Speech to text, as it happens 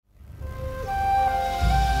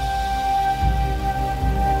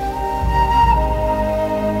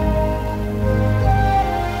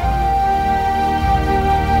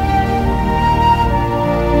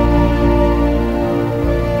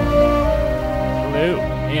Hello,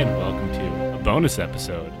 and welcome to a bonus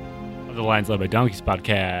episode of the Lions Led by Donkeys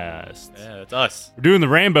podcast. Yeah, that's us. We're doing the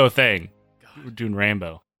Rambo thing. We're doing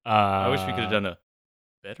Rambo. I wish we could have done a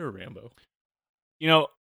better Rambo. You know,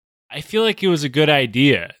 I feel like it was a good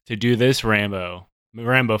idea to do this Rambo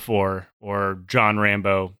 4, or John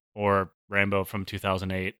Rambo, or Rambo from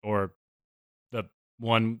 2008, or the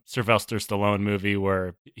one Sylvester Stallone movie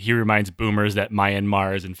where he reminds boomers that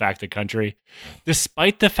Myanmar is in fact a country,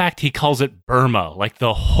 despite the fact he calls it Burma like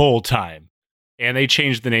the whole time. And they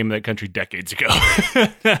changed the name of that country decades ago.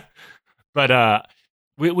 But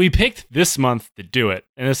we picked this month to do it,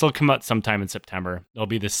 and this will come out sometime in September. It'll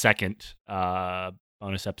be the second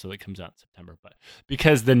bonus episode that comes out in September. But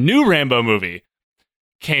because the new Rambo movie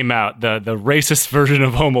came out, the racist version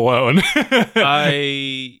of Home Alone.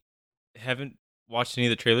 I haven't watched any of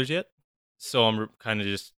the trailers yet, so I'm kind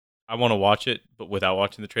of I want to watch it, but without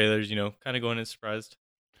watching the trailers, kind of going in surprised.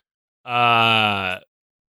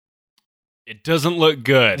 It doesn't look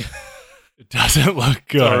good. It doesn't look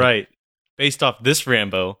good. All right. Based off this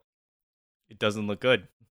Rambo, it doesn't look good.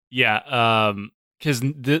 Yeah, because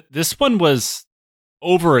this one was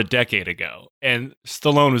over a decade ago, and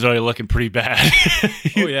Stallone was already looking pretty bad.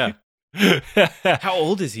 Oh, yeah. How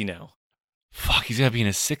old is he now? Fuck, he's got to be in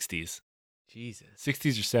his 60s. Jesus.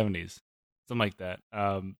 60s or 70s. Something like that.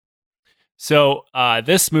 So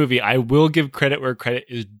this movie, I will give credit where credit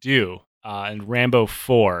is due. In Rambo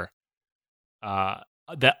 4,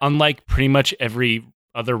 that unlike pretty much every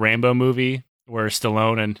other Rambo movie where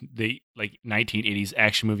Stallone and the 1980s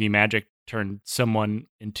action movie magic turned someone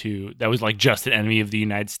into that was like just an enemy of the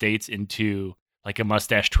United States into like a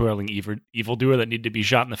mustache twirling evildoer that needed to be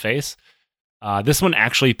shot in the face. This one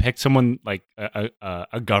actually picked someone like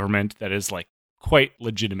a government that is like quite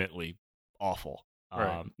legitimately awful.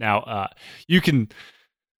 Right. Now, you can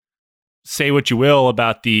say what you will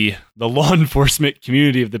about the law enforcement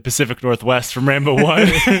community of the Pacific Northwest from Rambo 1.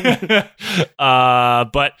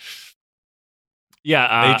 But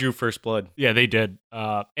yeah, they drew first blood. Yeah, they did.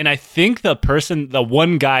 And I think the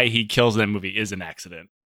one guy he kills in that movie is an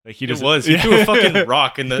accident. Like he threw a fucking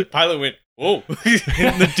rock, and the pilot went, "Whoa!"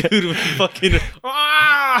 And the dude was fucking,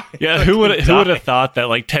 "Ah!" Yeah, who would have thought that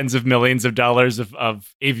like tens of millions of dollars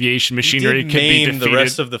of aviation machinery could be defeated? The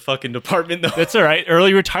rest of the fucking department, though. That's all right.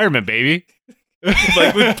 Early retirement, baby.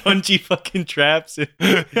 Like with punchy fucking traps.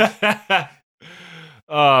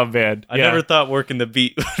 Oh man, I never thought working the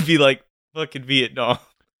beat would be like fucking Vietnam.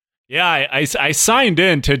 Yeah, I signed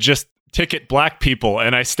in to just ticket black people,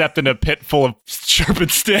 and I stepped in a pit full of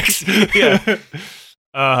sharpened sticks. Yeah.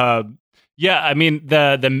 Yeah, I mean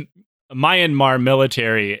the Myanmar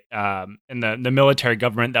military and the military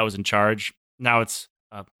government that was in charge. Now it's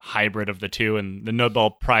a hybrid of the two, and the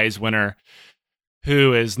Nobel Prize winner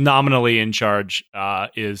who is nominally in charge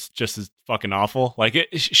is just as fucking awful. Like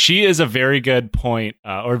she is a very good point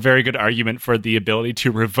or very good argument for the ability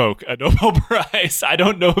to revoke a Nobel Prize. I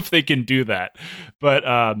don't know if they can do that, but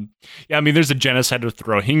yeah, I mean, there's a genocide with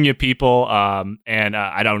Rohingya people, and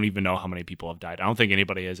I don't even know how many people have died. I don't think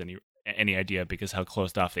anybody has any idea because how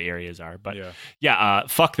closed off the areas are. But yeah,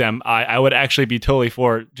 fuck them. I would actually be totally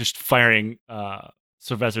for just firing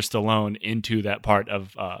Sylvester Stallone into that part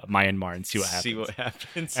of Myanmar and see what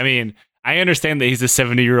happens. I mean, I understand that he's a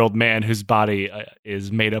 70-year-old man whose body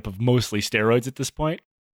is made up of mostly steroids at this point,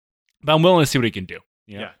 but I'm willing to see what he can do.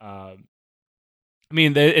 Yeah. I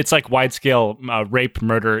mean, it's like wide-scale rape,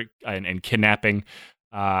 murder, and kidnapping,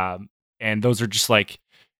 and those are just like,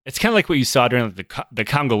 it's kind of like what you saw during the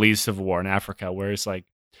Congolese Civil War in Africa, where it's like,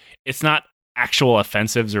 it's not actual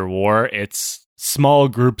offensives or war, it's small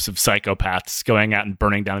groups of psychopaths going out and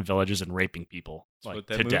burning down villages and raping people. That's like, what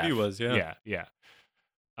that to movie death. was, yeah.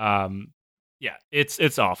 Yeah,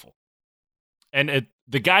 it's awful. And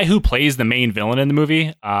the guy who plays the main villain in the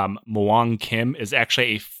movie, Mwang Kim, is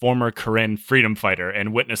actually a former Karen freedom fighter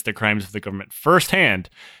and witnessed the crimes of the government firsthand,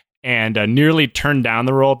 and nearly turned down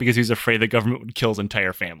the role because he was afraid the government would kill his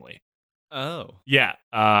entire family. Oh. Yeah,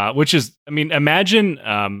 which is, I mean, imagine...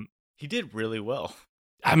 he did really well.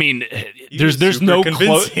 I mean, there's no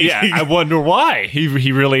close. Yeah, I wonder why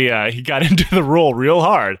he really he got into the role real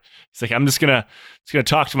hard. He's like, I'm just gonna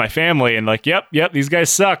talk to my family and like, yep, these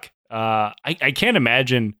guys suck. I can't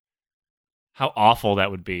imagine how awful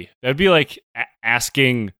that would be. That'd be like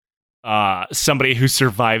asking somebody who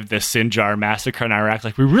survived the Sinjar massacre in Iraq,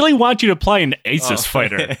 like, we really want you to play an ISIS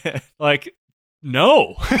fighter. Like,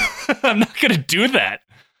 no, I'm not gonna do that.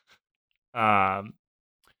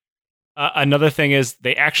 Another thing is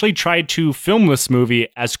they actually tried to film this movie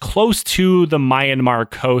as close to the Myanmar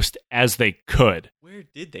coast as they could. Where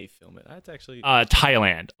did they film it? That's actually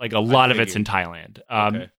Thailand. Like a lot of it's in Thailand.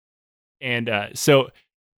 Okay. And so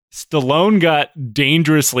Stallone got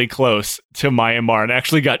dangerously close to Myanmar and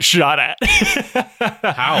actually got shot at.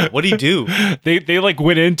 How? What'd he do? They like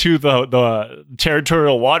went into the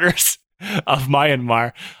territorial waters of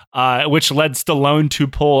Myanmar, which led Stallone to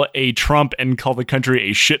pull a Trump and call the country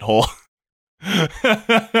a shithole.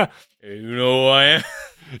 You know who I am?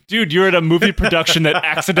 Dude, you're at a movie production that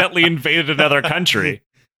accidentally invaded another country.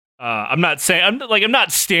 I'm not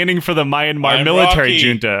standing for the Myanmar military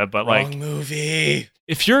junta, but Wrong movie.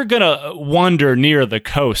 If you're gonna wander near the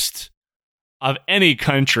coast of any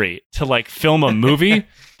country to like film a movie,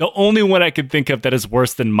 the only one I could think of that is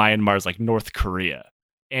worse than Myanmar is like North Korea,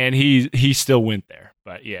 and he still went there.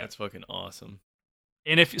 But yeah, that's fucking awesome.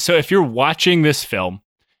 And if you're watching this film,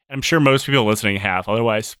 I'm sure most people listening have.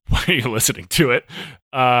 Otherwise, why are you listening to it?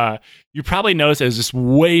 You probably notice it's just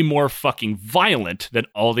way more fucking violent than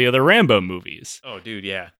all the other Rambo movies. Oh, dude,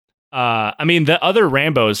 yeah. I mean, the other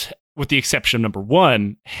Rambos, with the exception of number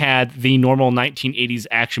 1, had the normal 1980s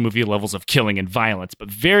action movie levels of killing and violence,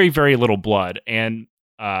 but very, very little blood. And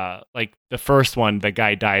like the first one, the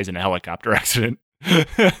guy dies in a helicopter accident.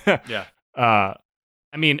 Yeah.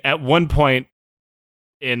 I mean, at one point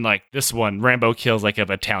in like this one, Rambo kills like a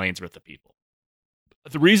battalion's worth of people.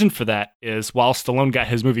 The reason for that is while Stallone got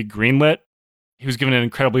his movie greenlit, he was given an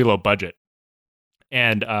incredibly low budget.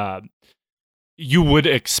 And you would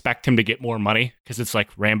expect him to get more money because it's like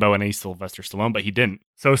Rambo and Sylvester Stallone, but he didn't.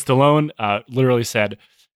 So Stallone literally said,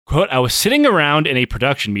 quote, "I was sitting around in a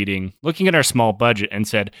production meeting looking at our small budget and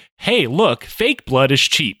said, hey, look, fake blood is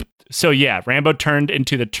cheap. So yeah, Rambo turned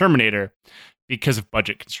into the Terminator because of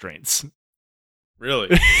budget constraints."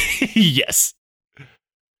 Really? Yes.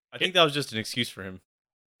 I think that was just an excuse for him.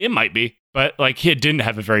 It might be, but like he didn't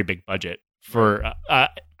have a very big budget for.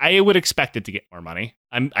 I would expect it to get more money.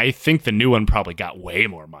 I think the new one probably got way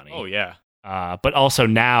more money. Oh yeah. But also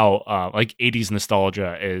now, like 80s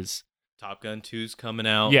nostalgia is Top Gun 2's coming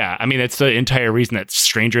out. Yeah, I mean it's the entire reason that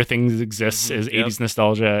Stranger Things exists is 80s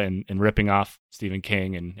nostalgia and ripping off Stephen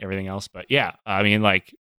King and everything else. But yeah, I mean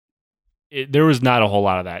like there was not a whole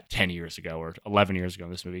lot of that 10 years ago or 11 years ago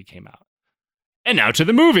when this movie came out. And now to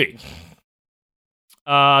the movie.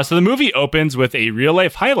 So the movie opens with a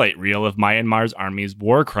real-life highlight reel of Myanmar's army's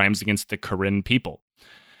war crimes against the Karen people.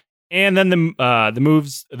 And then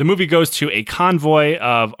the movie goes to a convoy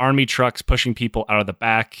of army trucks pushing people out of the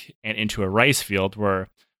back and into a rice field where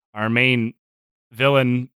our main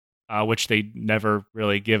villain, which they never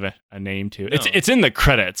really give a name to. No. It's in the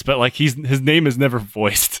credits, but like his name is never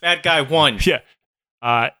voiced. Bad guy 1.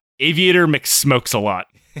 Yeah. Aviator smokes a lot.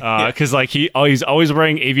 Because like he's always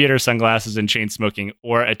wearing aviator sunglasses and chain smoking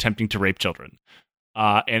or attempting to rape children.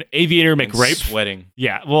 And Aviator McRape sweating.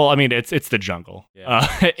 Yeah, well, I mean it's the jungle.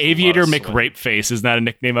 Yeah. Aviator McRape Face is not a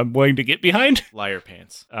nickname I'm willing to get behind. Liar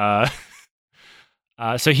pants.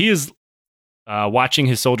 So he is watching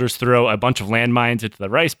his soldiers throw a bunch of landmines into the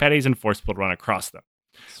rice paddies and force people to run across them.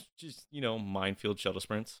 It's just minefield shuttle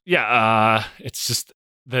sprints. Yeah, it's just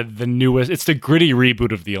the newest. It's the gritty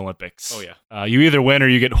reboot of the Olympics. Oh yeah. You either win or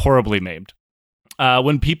you get horribly maimed.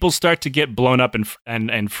 When people start to get blown up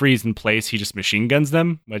and freeze in place, he just machine guns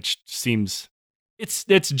them, which seems it's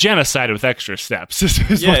genocide with extra steps.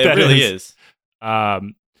 Is yeah, what that it really is.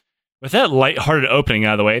 With that lighthearted opening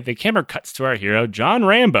out of the way, the camera cuts to our hero, John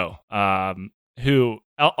Rambo, who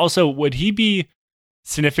also would he be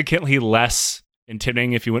significantly less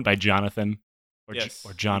intimidating if he went by Jonathan or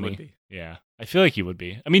Johnny? He would be. Yeah, I feel like he would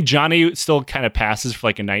be. I mean, Johnny still kind of passes for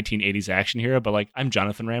like a 1980s action hero, but like I'm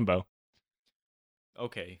Jonathan Rambo.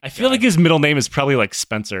 Okay. I feel like his middle name is probably like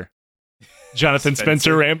Spencer. Jonathan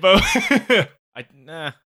Spencer Rambo.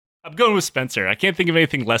 I'm going with Spencer. I can't think of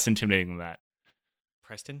anything less intimidating than that.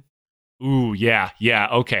 Preston? Ooh, yeah,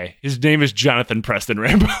 okay. His name is Jonathan Preston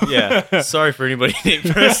Rambo. Yeah. Sorry for anybody named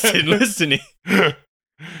Preston listening.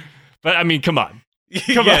 But I mean, come on.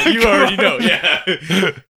 Come on. You already know. Yeah.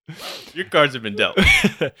 Your cards have been dealt.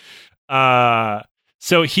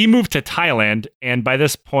 So he moved to Thailand, and by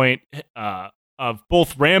this point of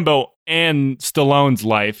both Rambo and Stallone's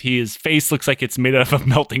life, his face looks like it's made out of a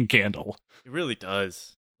melting candle. It really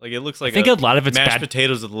does. Like it looks like I think a lot of it's mashed bad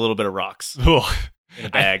potatoes with a little bit of rocks in a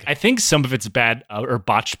bag. I think some of it's bad or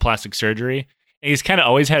botched plastic surgery. And he's kind of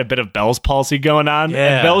always had a bit of Bell's palsy going on.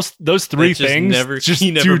 Yeah. And those three things he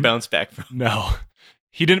never bounced back from. No.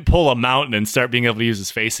 He didn't pull a mountain and start being able to use his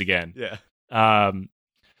face again. Yeah.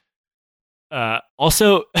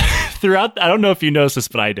 Also, throughout, I don't know if you noticed this,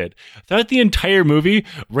 but I did. Throughout the entire movie,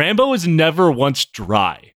 Rambo was never once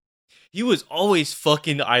dry. He was always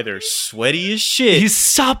fucking either sweaty as shit. He's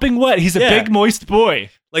sopping wet. He's a big, moist boy.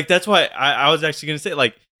 Like, that's why I was actually going to say,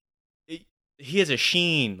 like, he has a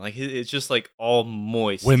sheen. Like it's just like all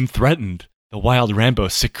moist. When threatened, the wild Rambo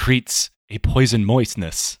secretes a poison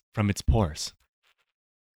moistness from its pores.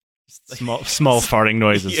 Small farting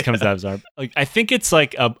noises comes out of his arm. Like I think it's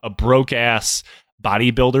like a broke ass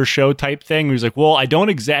bodybuilder show type thing. Where he's like, well, I don't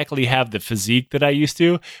exactly have the physique that I used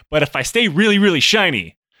to, but if I stay really, really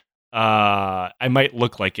shiny, I might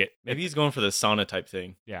look like it. Maybe he's going for the sauna type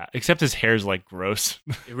thing. Yeah, except his hair's like gross.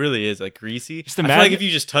 It really is like greasy. Just I feel like if you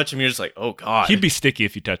just touch him, you're just like, oh god. He'd be sticky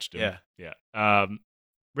if you touched him. Yeah. Yeah.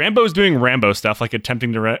 Rambo's doing Rambo stuff, like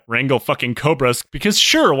attempting to wrangle fucking cobras, because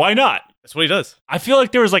sure, why not? That's what he does. I feel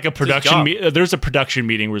like there was like a production there's a production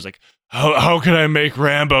meeting where it's like, how can I make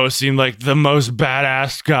Rambo seem like the most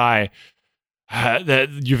badass guy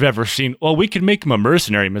that you've ever seen? Well, we could make him a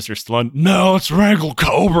mercenary, Mr. Stallone. No, let's wrangle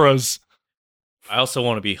cobras. I also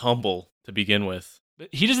want to be humble to begin with.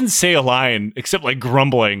 He doesn't say a line except like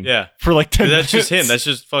grumbling. Yeah. For like 10 minutes. That's just him. That's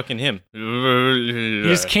just fucking him. He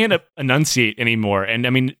just can't enunciate anymore. And I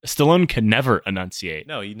mean, Stallone can never enunciate.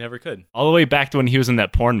 No, he never could. All the way back to when he was in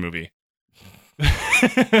that porn movie.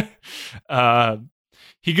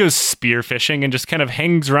 He goes spearfishing and just kind of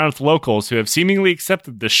hangs around with locals who have seemingly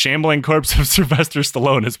accepted the shambling corpse of Sylvester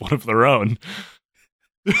Stallone as one of their own.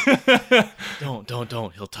 Don't.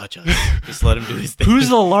 He'll touch us. Just let him do his thing. Who's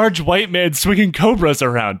the large white man swinging cobras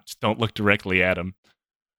around? Just don't look directly at him.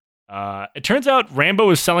 It turns out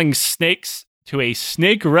Rambo is selling snakes to a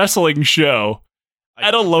snake wrestling show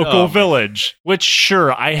at a local village, which,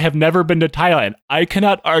 sure, I have never been to Thailand. I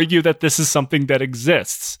cannot argue that this is something that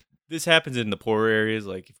exists. This happens in the poorer areas,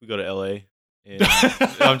 like if we go to LA. And,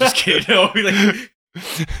 I'm just kidding.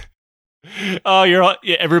 Oh,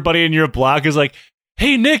 everybody in your block is like,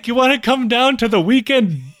 hey, Nick, you want to come down to the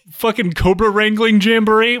weekend fucking cobra wrangling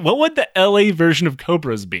jamboree? What would the LA version of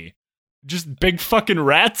cobras be? Just big fucking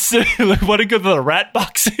rats? Like, want to go to the rat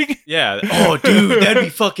boxing? Yeah. Oh, dude, that'd be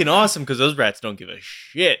fucking awesome because those rats don't give a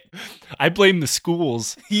shit. I blame the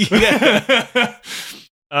schools. Yeah.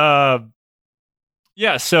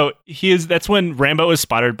 Yeah, so that's when Rambo is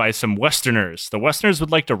spotted by some Westerners. The Westerners would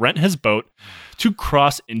like to rent his boat to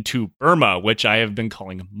cross into Burma, which I have been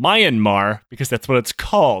calling Myanmar because that's what it's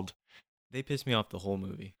called. They pissed me off the whole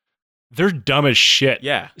movie. They're dumb as shit.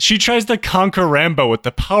 Yeah. She tries to conquer Rambo with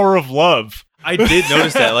the power of love. I did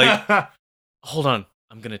notice that. Like, hold on,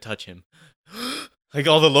 I'm going to touch him. Like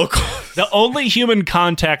all the locals. The only human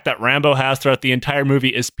contact that Rambo has throughout the entire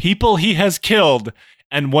movie is people he has killed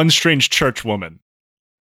and one strange church woman.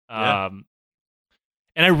 Yeah.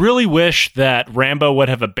 And I really wish that Rambo would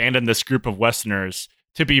have abandoned this group of Westerners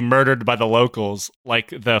to be murdered by the locals, like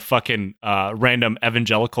the fucking random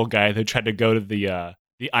evangelical guy who tried to go to the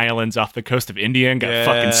islands off the coast of India and got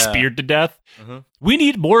fucking speared to death. Uh-huh. We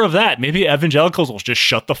need more of that. Maybe evangelicals will just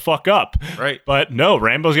shut the fuck up. Right. But no,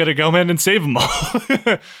 Rambo's got to go in and save them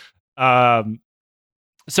all.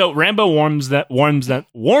 So Rambo warns them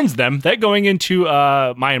that going into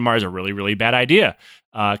Myanmar is a really, really bad idea.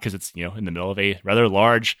 Because it's, in the middle of a rather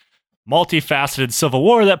large, multifaceted civil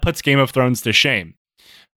war that puts Game of Thrones to shame.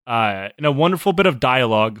 In a wonderful bit of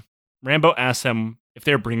dialogue, Rambo asks them if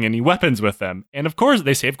they're bringing any weapons with them. And of course,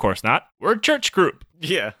 they say, of course not. We're a church group.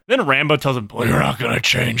 Yeah. Then Rambo tells them, well, you're not going to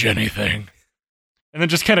change anything. And then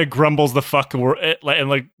just kind of grumbles the fuck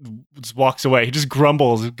and just walks away. He just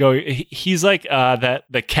grumbles. He's like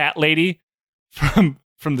the cat lady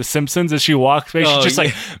from The Simpsons as she walks away. She's just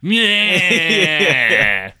like,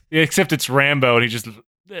 yeah. Except it's Rambo, and he just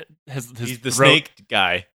has his He's the throat. snake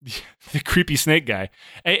guy. The creepy snake guy.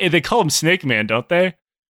 They call him Snake Man, don't they?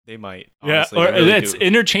 They might. Yeah, Honestly, or they really it's do.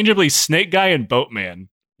 Interchangeably Snake Guy and Boatman.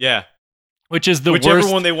 Yeah. Which is the Whichever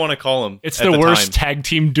worst one they want to call him. It's at the worst time. tag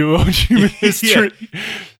team duo in human history.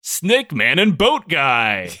 Snake Man and Boat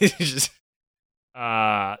Guy. Just-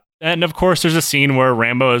 And of course, there's a scene where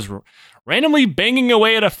Rambo is randomly banging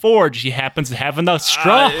away at a forge he happens to have in the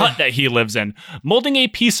straw hut that he lives in, molding a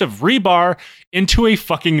piece of rebar into a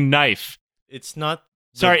fucking knife. It's not.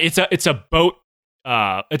 Sorry, it's a boat.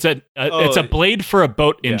 It's a blade for a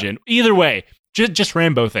boat engine. Either way, just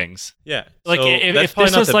Rambo things. Yeah. Like, so if that's this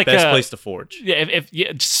probably not was the like best a- place to forge. Yeah,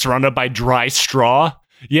 if surrounded by dry straw.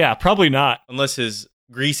 Yeah, probably not. Unless his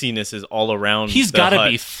greasiness is all around. He's got got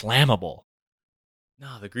to be flammable.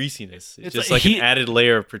 No, the greasiness. It's It's just like like an added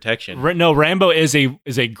layer of protection. No, Rambo is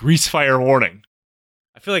a grease fire warning.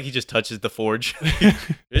 I feel like he just touches the forge.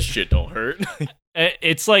 This shit don't hurt.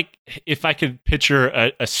 It's like if I could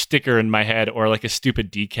picture a sticker in my head or like a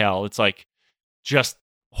stupid decal, it's like just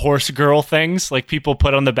horse girl things like people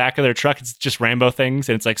put on the back of their truck. It's just Rambo things,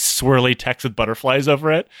 and it's like swirly text with butterflies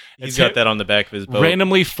over it. He's got that on the back of his boat.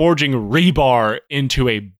 Randomly forging rebar into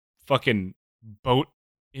a fucking boat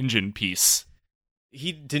engine piece.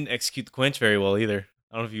 he didn't execute the quench very well either.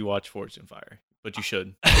 I don't know if you watch Forged in Fire, but you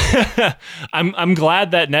should. I'm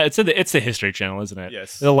glad that it's the History Channel, isn't it?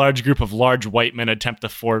 Yes. A large group of large white men attempt to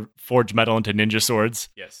forge metal into ninja swords.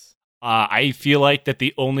 Yes. I feel like that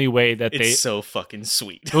the only way that It's so fucking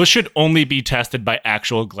sweet. those should only be tested by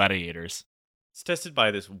actual gladiators. It's tested by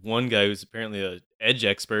this one guy who's apparently an edge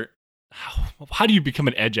expert. How do you become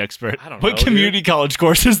an edge expert? I don't What know, community college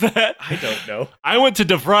course is that? I don't know. I went to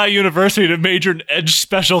DeVry University to major in edge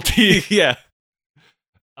specialty. Yeah.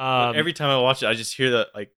 Every time I watch it, I just hear that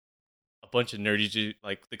like a bunch of nerdy,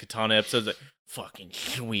 like the Katana episodes, like fucking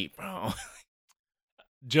sweet, bro.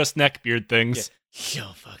 Just neckbeard things. Yeah. So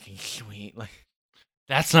fucking sweet. Like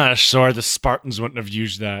That's not a sword. The Spartans wouldn't have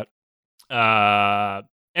used that.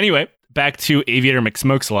 Anyway, back to Aviator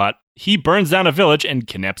McSmokesalot. He burns down a village and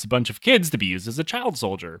kidnaps a bunch of kids to be used as a child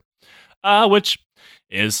soldier, which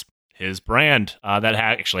is his brand. That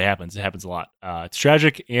actually happens. It happens a lot. It's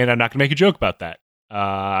tragic, and I'm not going to make a joke about that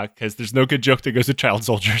because there's no good joke that goes to child I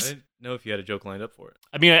soldiers. didn't know if you had a joke lined up for it.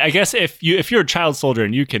 I mean, I guess if you're a child soldier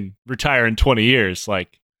and you can retire in 20 years,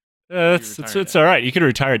 like it's all right. You can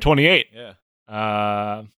retire at 28.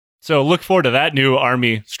 Yeah. So look forward to that new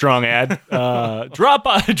Army strong ad. Drop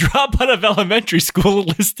out of elementary school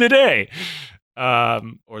list today.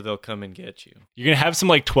 Or they'll come and get you. You're gonna have some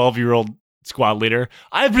like 12-year-old squad leader.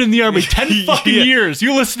 I've been in the Army 10 fucking Yeah. years.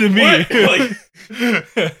 You listen to me.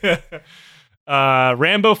 What?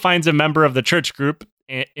 Rambo finds a member of the church group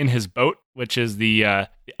in his boat, which is the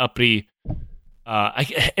uppity.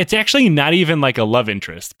 It's actually not even like a love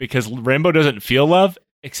interest because Rambo doesn't feel love,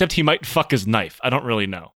 except he might fuck his knife. I don't really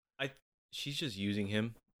know. She's just using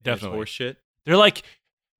him. Definitely. Horse shit. They're like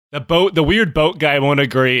the weird boat guy won't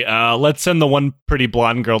agree. Let's send the one pretty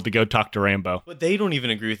blonde girl to go talk to Rambo. But they don't even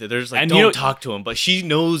agree with it. They're just like, And don't talk to him. But she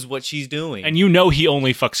knows what she's doing. And you know he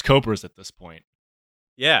only fucks cobras at this point.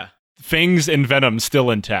 yeah. Fangs and venom still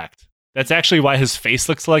intact. That's actually why his face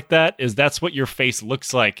looks like that. That's what your face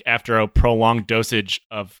looks like after a prolonged dosage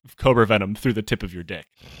of cobra venom through the tip of your dick.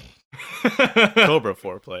 Cobra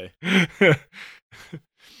foreplay.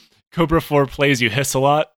 Cobra 4 plays you hiss a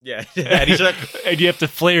lot. Yeah. And he's like, And you have to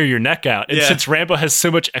flare your neck out. And Yeah. since Rambo has so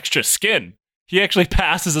much extra skin, he actually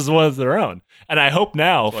passes as one of their own. And I hope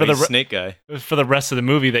now for the snake guy. for the rest of the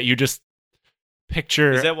movie that you just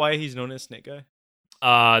picture Is that why he's known as Snake Guy?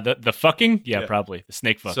 the fucking? Yeah, Yeah. probably. The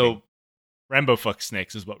snake fucking. So Rambo fucks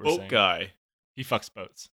snakes is what we're boat saying. guy. He fucks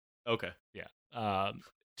boats. Okay.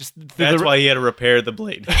 Just That's why he had to repair the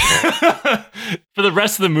blade. for the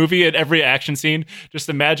rest of the movie and every action scene, just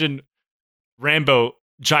imagine Rambo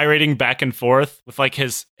gyrating back and forth with like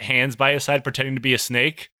his hands by his side, pretending to be a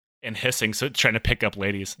snake and hissing, so trying to pick up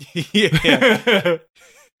ladies. Yeah.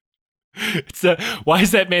 Why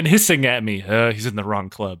is that man hissing at me? He's in the wrong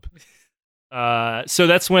club. So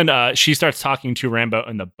that's when she starts talking to Rambo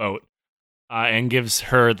in the boat and gives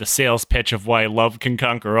her the sales pitch of why love can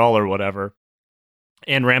conquer all or whatever.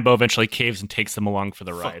 And Rambo eventually caves and takes them along for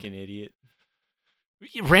the ride. Fucking idiot.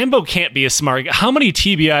 Rambo can't be a smart guy. How many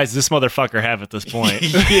TBIs does this motherfucker have at this point?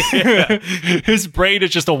 Yeah. His brain is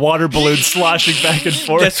just a water balloon sloshing back and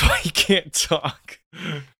forth. That's why he can't talk.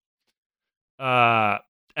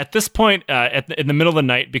 At this point, in the middle of the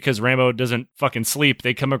night, because Rambo doesn't fucking sleep,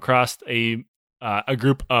 they come across a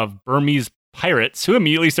group of Burmese pirates who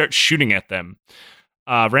immediately start shooting at them.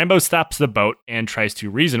 Rambo stops the boat and tries to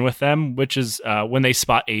reason with them, which is when they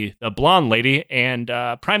spot a blonde lady and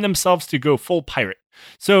prime themselves to go full pirate.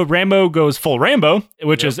 So Rambo goes full Rambo,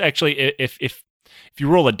 which is actually if you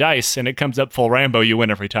roll a dice and it comes up full Rambo, you win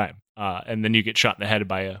every time. And then you get shot in the head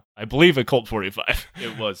by I believe a Colt 45.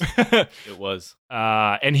 It was. It was.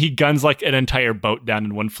 And he guns like an entire boat down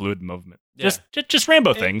in one fluid movement. Yeah. Just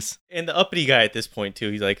Rambo things. And the uppity guy at this point too,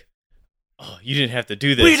 he's like, "Oh, you didn't have to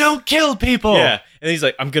do this. We don't kill people. Yeah, and he's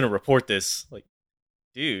like, "I'm gonna report this." Like,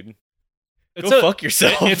 dude, It's go fuck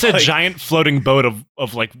yourself. It's a Like, giant floating boat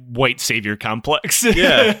of like white savior complex.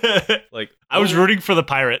 Yeah. Like, I was rooting for the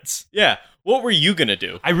pirates. Yeah. What were you gonna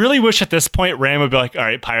do? I really wish at this point Ram would be like, all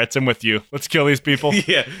right, pirates, I'm with you. Let's kill these people.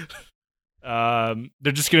 Yeah.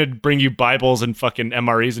 They're just going to bring you Bibles and fucking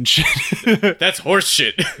MREs and shit. That's horse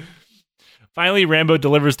shit. Finally, Rambo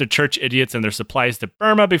delivers the church idiots and their supplies to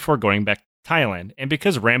Burma before going back to Thailand. And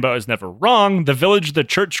because Rambo is never wrong, the village the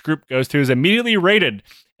church group goes to is immediately raided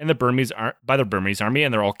by the Burmese army,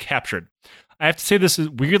 and they're all captured. I have to say, this is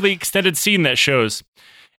a weirdly extended scene that shows,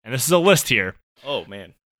 and this is a list here. Oh,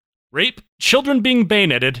 man. Rape, children being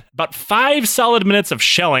bayoneted, about 5 solid minutes of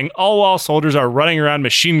shelling, all while soldiers are running around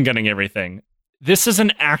machine gunning everything. This is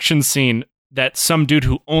an action scene that some dude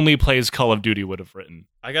who only plays Call of Duty would have written.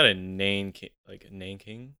 I got a Nane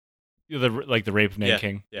King. the rape of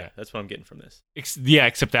Nanking. Yeah, that's what I'm getting from this.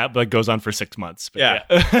 Except that but goes on for 6 months. But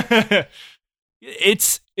Yeah.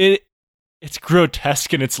 it's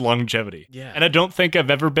grotesque in its longevity. Yeah. And I don't think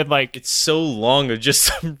I've ever been like It's so long of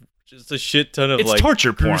just a shit ton of it's like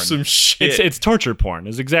torture porn. gruesome shit. It's torture porn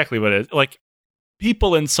is exactly what it is. Like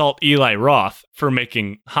people insult Eli Roth for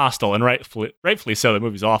making Hostel, and rightfully so. The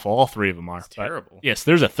movie's awful. All 3 of them are. It's terrible. Yes,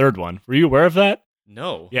 there's a 3rd one. Were you aware of that?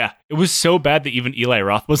 No. Yeah, it was so bad that even Eli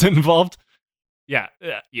Roth wasn't involved. Yeah,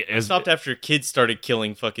 I stopped after kids started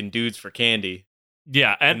killing fucking dudes for candy.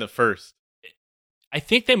 Yeah, in and the first. I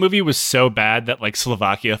think that movie was so bad that like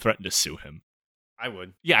Slovakia threatened to sue him. I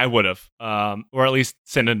would. Yeah, I would have, or at least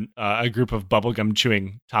send in a group of bubblegum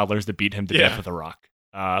chewing toddlers to beat him to death with a rock.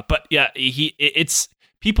 But yeah, it's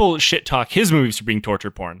people shit talk his movies for being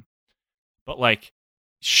torture porn, but like,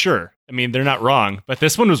 sure, I mean they're not wrong, but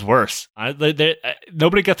this one was worse.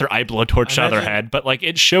 Nobody got their eye blowtorch out of their head, but like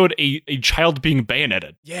it showed a child being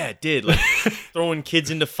bayoneted. Yeah, it did. Like throwing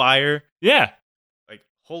kids into fire. Yeah, like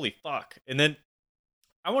holy fuck. And then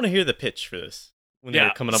I want to hear the pitch for this. When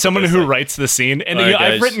they're coming up someone with this, who like, writes the scene, and right,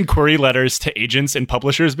 I've written query letters to agents and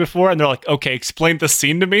publishers before, and they're like, "Okay, explain the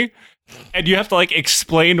scene to me," and you have to like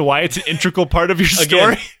explain why it's an integral part of your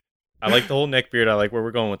story. Again, I like the whole neckbeard. I like where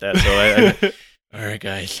we're going with that. So, all right,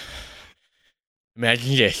 guys,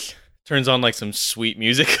 imagine this. Turns on like some sweet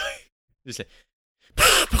music. Just like,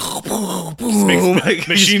 makes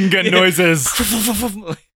machine gun noises,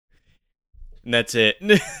 and that's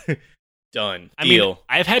it. Done. I Deal. mean,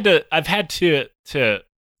 I've had to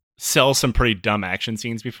sell some pretty dumb action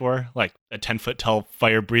scenes before, like a 10-foot tall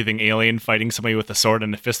fire-breathing alien fighting somebody with a sword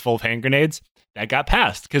and a fistful of hand grenades. That got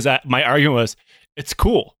passed because my argument was, it's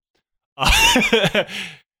cool.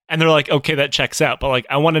 And they're like, okay, that checks out. But like,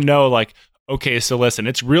 I want to know, like, okay, so listen,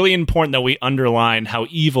 it's really important that we underline how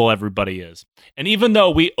evil everybody is. And even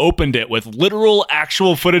though we opened it with literal,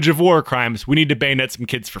 actual footage of war crimes, we need to bayonet some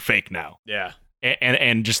kids for fake now. Yeah.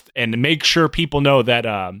 And make sure people know that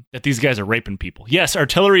that these guys are raping people. Yes,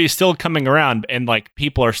 artillery is still coming around and like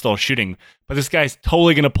people are still shooting, but this guy's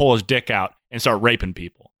totally gonna pull his dick out and start raping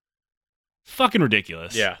people. Fucking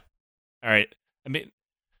ridiculous. Yeah. All right. I mean,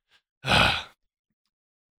 I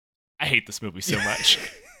hate this movie so much.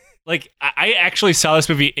 Like, I actually saw this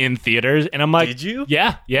movie in theaters, and I'm like, did you?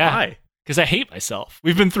 Yeah. Why? Because I hate myself.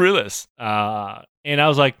 We've been through this, and I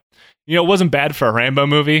was like, it wasn't bad for a Rambo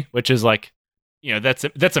movie, which is like.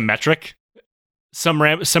 That's a metric. Some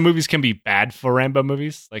movies can be bad for Rambo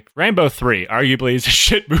movies. Like Rambo 3, arguably is a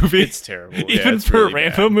shit movie. It's terrible. Even it's for really a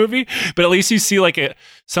Rambo bad. movie. But at least you see like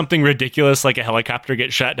something ridiculous, like a helicopter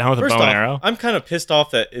get shot down with First a bow off, and arrow. I'm kind of pissed off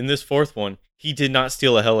that in this 4th one, he did not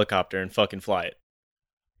steal a helicopter and fucking fly it.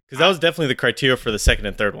 Because that was definitely the criteria for the 2nd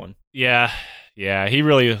and 3rd one. Yeah. He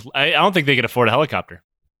really. I don't think they could afford a helicopter.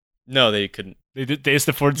 No, they couldn't. They just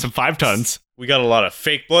afforded some 5 tons. We got a lot of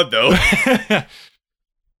fake blood, though.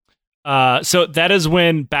 So that is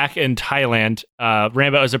when, back in Thailand,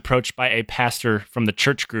 Rambo is approached by a pastor from the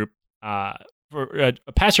church group. A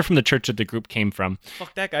pastor from the church that the group came from.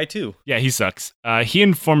 Fuck that guy, too. Yeah, he sucks. He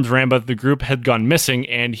informs Rambo that the group had gone missing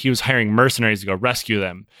and he was hiring mercenaries to go rescue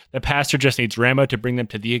them. The pastor just needs Rambo to bring them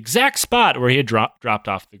to the exact spot where he had dropped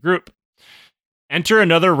off the group. Enter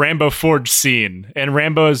another Rambo forge scene, and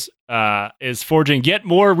Rambo's is forging yet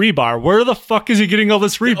more rebar. Where the fuck is he getting all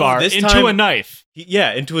this rebar? This into time- a knife.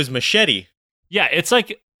 Into his machete. Yeah, it's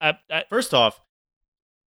like... First off,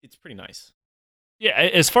 it's pretty nice. Yeah,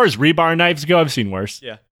 as far as rebar knives go, I've seen worse.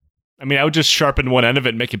 Yeah. I mean, I would just sharpen one end of it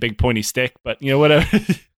and make a big pointy stick, but whatever.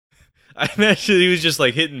 I imagine he was just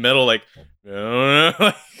like hitting metal, like,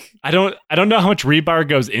 I don't know how much rebar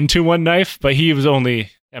goes into one knife, but he was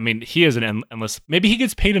only... I mean, he is an endless... Maybe he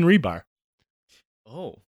gets paid in rebar.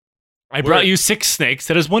 Oh. I brought you 6 snakes.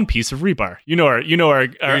 That is one piece of rebar. Here's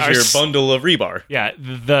your bundle of rebar. Yeah,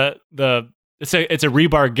 it's a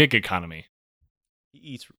rebar gig economy. He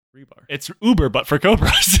eats rebar. It's Uber, but for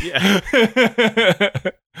cobras. Yeah.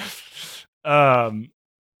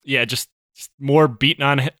 Yeah, just more beating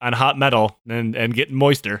on hot metal and getting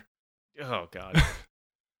moister. Oh God.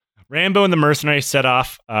 Rambo and the mercenaries set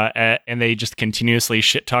off, and they just continuously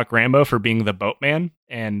shit talk Rambo for being the boatman,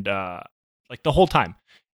 and like the whole time.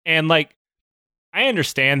 And like, I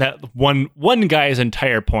understand that one guy's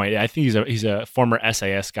entire point. I think he's a former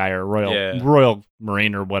SAS guy or Royal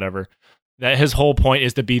Marine or whatever. That his whole point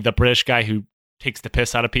is to be the British guy who takes the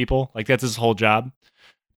piss out of people. Like that's his whole job.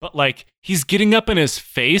 But like, he's getting up in his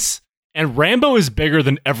face, and Rambo is bigger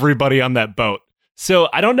than everybody on that boat. So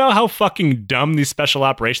I don't know how fucking dumb these special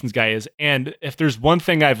operations guy is. And if there's one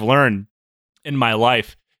thing I've learned in my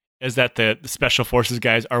life is that the special forces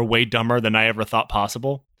guys are way dumber than I ever thought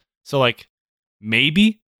possible. So like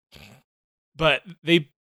maybe, but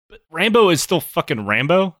Rambo is still fucking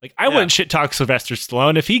Rambo. Like I wouldn't shit talk Sylvester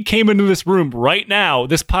Stallone. If he came into this room right now,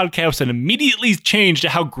 this podcast would immediately change to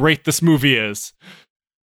how great this movie is.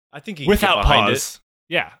 I think he without pause.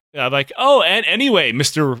 Yeah. Like, oh, and anyway,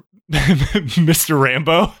 Mr. Mr.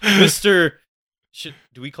 Rambo.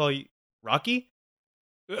 Do we call you Rocky?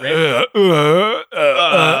 Okay.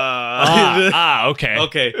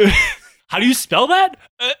 Okay. How do you spell that?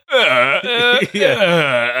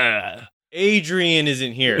 Adrian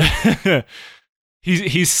isn't here.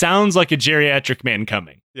 He sounds like a geriatric man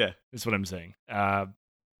coming. Yeah. Is what I'm saying.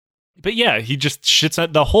 But yeah, he just shits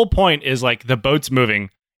on. The whole point is like the boat's moving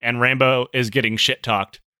and Rambo is getting shit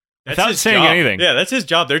talked without saying anything. Yeah, that's his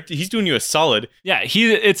job. He's doing you a solid. Yeah,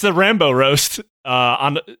 it's the Rambo roast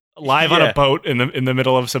live on a boat in the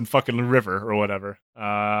middle of some fucking river or whatever.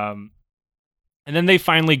 And then they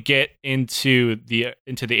finally get into the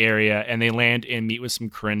area and they land and meet with some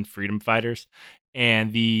Korean freedom fighters.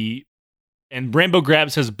 And Rambo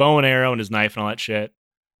grabs his bow and arrow and his knife and all that shit.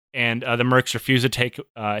 And the Mercs refuse to take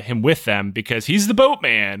him with them because he's the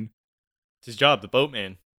boatman. It's his job, the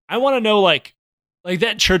boatman. I want to know, like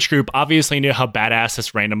that church group obviously knew how badass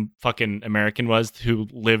this random fucking American was who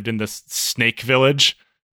lived in this snake village,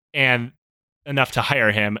 and enough to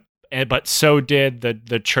hire him. But so did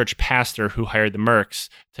the church pastor who hired the Mercs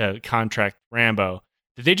to contract Rambo.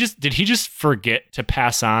 Did he just forget to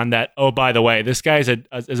pass on that? Oh, by the way, this guy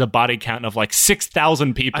is a body count of like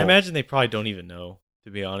 6,000 people. I imagine they probably don't even know,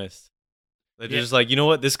 to be honest. They're just like, you know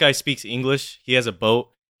what? This guy speaks English. He has a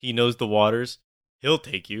boat. He knows the waters. He'll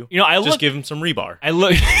take you. You know, just give him some rebar.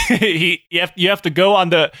 You have to go on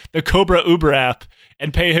the Cobra Uber app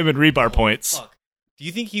and pay him in rebar points. Fuck. Do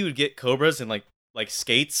you think he would get Cobras and like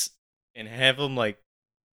skates and have him like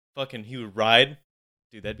fucking he would ride?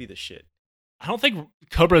 Dude, that'd be the shit. I don't think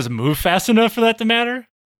Cobras move fast enough for that to matter.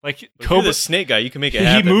 Like Cobra, the snake guy, you can make it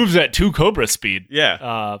happen. He moves at 2 Cobra speed.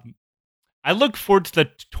 Yeah. I look forward to the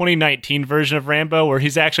 2019 version of Rambo where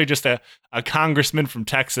he's actually just a congressman from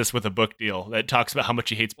Texas with a book deal that talks about how much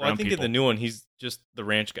he hates brown people. I think in the new one, he's just the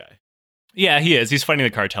ranch guy. Yeah, he is. He's fighting the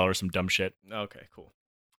cartel or some dumb shit. Okay, cool.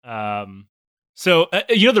 So,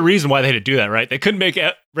 you know the reason why they had to do that, right? They couldn't make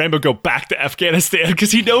Rambo go back to Afghanistan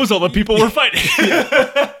because he knows all the people we're fighting.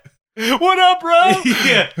 What up, bro?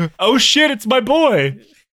 Yeah. Oh, shit, it's my boy.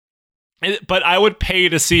 But I would pay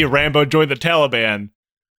to see Rambo join the Taliban.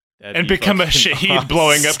 And become a shaheed awesome.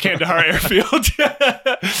 Blowing up Kandahar airfield.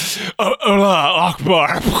 Allah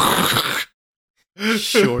Akbar.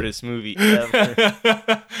 Shortest movie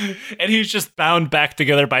ever. And he's just bound back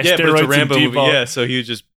together by steroids but it's a Rambo movie. Yeah, so he would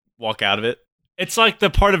just walk out of it. It's like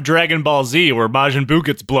the part of Dragon Ball Z where Majin Buu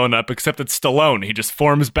gets blown up, except it's Stallone. He just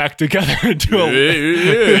forms back together into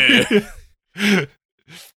a...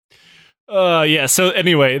 So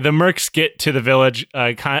anyway, the Mercs get to the village,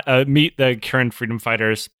 meet the current freedom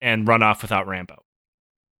fighters, and run off without Rambo.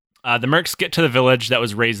 The Mercs get to the village that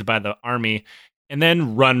was raised by the army, and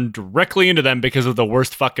then run directly into them because of the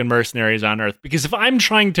worst fucking mercenaries on earth. Because if I'm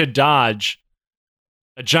trying to dodge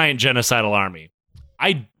a giant genocidal army,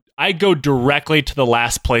 I go directly to the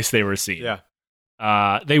last place they were seen. Yeah.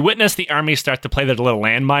 They witness the army start to play their little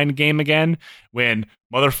landmine game again when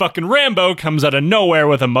motherfucking Rambo comes out of nowhere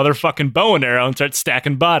with a motherfucking bow and arrow and starts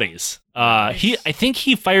stacking bodies. Nice. I think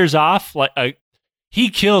he fires off he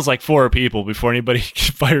kills like 4 people before anybody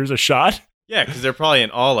fires a shot. Yeah, because they're probably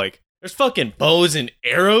in all like, there's fucking bows and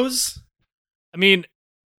arrows. I mean,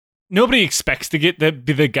 nobody expects to be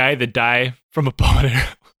the guy that die from a bow and arrow.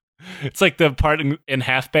 It's like the part in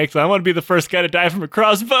Half-Baked. I want to be the first guy to die from a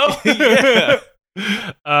crossbow. Yeah.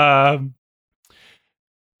 And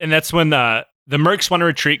that's when the Mercs want to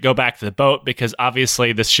retreat, go back to the boat because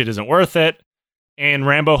obviously this shit isn't worth it. And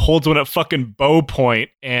Rambo holds one at fucking bow point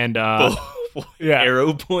and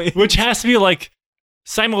arrow point, which has to be like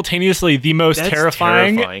simultaneously the most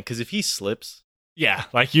terrifying. Because if he slips,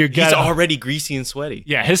 like he's already greasy and sweaty.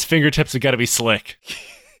 Yeah, his fingertips have got to be slick.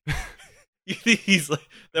 You think he's like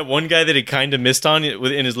that one guy that he kind of missed on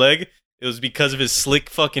in his leg? It was because of his slick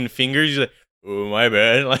fucking fingers. He's like, oh, my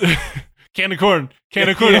bad. Like, can of corn. Can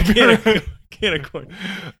of corn.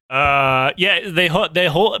 They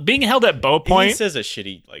hold being held at bow point. He says a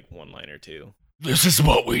shitty like one-liner too. This is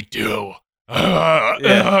what we do. What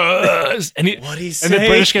he say? And the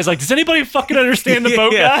British guy's like, does anybody fucking understand the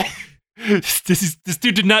boat guy? This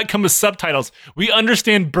dude did not come with subtitles. We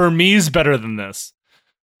understand Burmese better than this.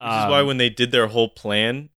 This is why when they did their whole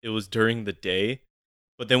plan, it was during the day.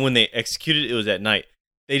 But then when they executed it was at night.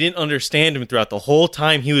 They didn't understand him throughout the whole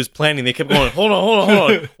time he was planning. They kept going, hold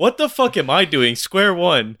on. What the fuck am I doing? Square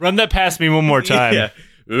one. Run that past me one more time. Yeah.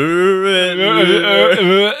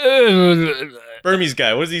 Burmese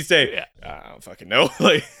guy. What does he say? Yeah. I don't fucking know.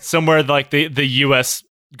 Like Somewhere like the U.S.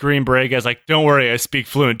 Green Beret guy's like, don't worry, I speak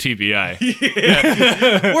fluent TBI.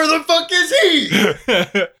 yeah. Where the fuck is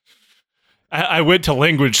he? I went to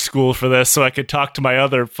language school for this so I could talk to my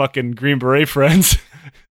other fucking Green Beret friends.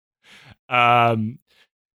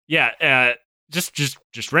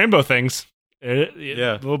 Just rainbow things.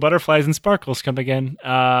 Yeah. Little butterflies and sparkles come again.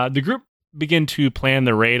 The group begin to plan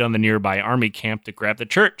the raid on the nearby army camp to grab the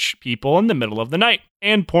church people in the middle of the night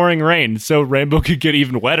and pouring rain, so Rambo could get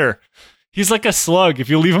even wetter. He's like a slug. If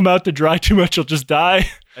you leave him out to dry too much, he'll just die.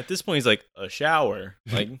 At this point, he's like, a shower.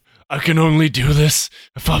 Like, I can only do this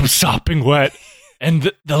if I'm sopping wet, and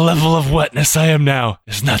the level of wetness I am now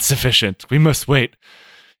is not sufficient. We must wait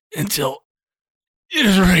until it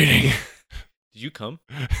is raining. did you come?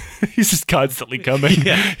 He's just constantly coming.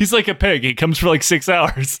 Yeah. He's like a pig. He comes for like 6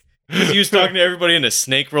 hours. He was talking to everybody and a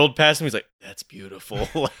snake rolled past him. He's like, that's beautiful.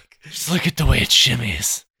 Like, Just look at the way it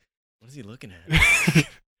shimmies. what is he looking at?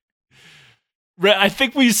 I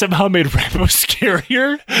think we somehow made Rambo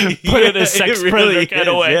scarier, but in a sex predator kind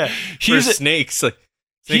of way. Yeah. He's For snakes. Like,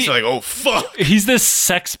 snakes are like, oh, fuck. He's this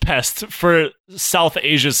sex pest for South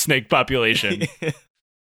Asia's snake population.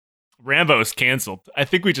 Rambo's canceled. I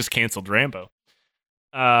think we just canceled Rambo.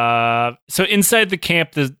 So inside the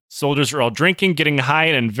camp, the soldiers are all drinking, getting high,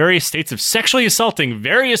 and in various states of sexually assaulting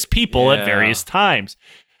various people at various times.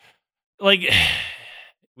 Like,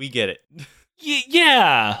 we get it.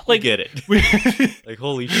 yeah, We like get it. Like,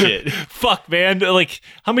 holy shit. fuck, man. Like,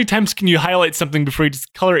 how many times can you highlight something before you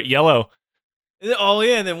just color it yellow? Oh,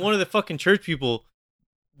 yeah. And then one of the fucking church people,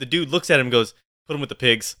 the dude looks at him and goes, put him with the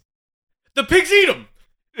pigs. The pigs eat him.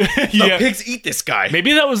 The pigs eat this guy.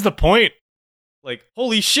 Maybe that was the point. Like,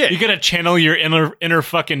 holy shit. You gotta channel your inner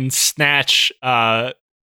fucking snatch,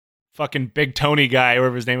 fucking Big Tony guy,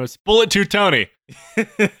 whatever his name was. Bullet 2 Tony.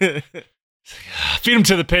 Feed him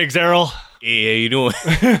to the pigs, Errol. Yeah, you doing?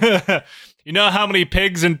 You know how many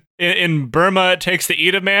pigs in Burma it takes to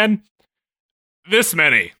eat a man? This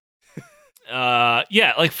many.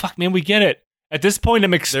 Yeah, like, fuck, man, we get it. At this point,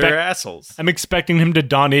 They're assholes. I'm expecting him to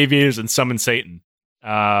don aviators and summon Satan.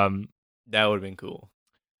 That would have been cool.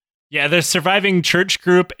 Yeah, the surviving church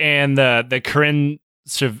group and the Karen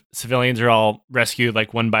civilians are all rescued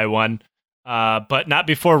like one by one. But not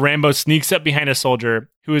before Rambo sneaks up behind a soldier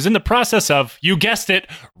who is in the process of, you guessed it,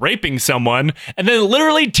 raping someone, and then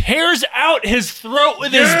literally tears out his throat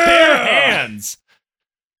with his bare hands.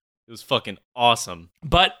 It was fucking awesome.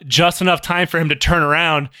 But just enough time for him to turn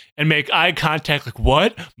around and make eye contact like,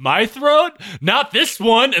 what? My throat? Not this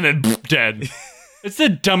one? And then dead. It's the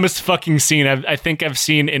dumbest fucking scene I think I've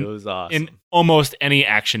seen It was awesome. in almost any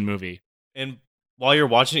action movie. And while you're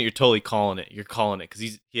watching it, you're totally calling it. You're calling it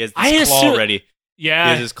because he has I this claw assume- ready. Yeah. He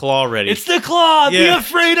has his claw ready. It's the claw! Be Yeah.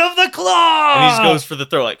 afraid of the claw! And he just goes for the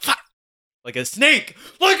throat like, fuck! Like a snake!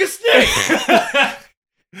 Like a snake! He's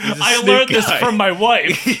a I snake learned this guy. from my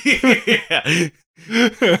wife. Yeah.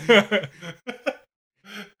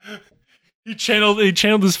 He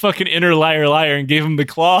channeled his fucking inner liar and gave him the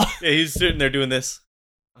claw. Yeah, he's sitting there doing this.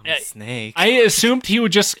 I'm Yeah, a snake. I assumed he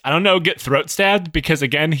would just, I don't know, get throat stabbed because,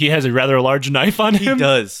 again, he has a rather large knife on He him.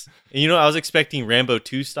 does. And you know, I was expecting Rambo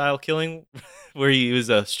 2 style killing, where he was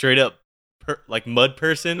a straight up like mud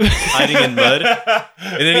person hiding in mud,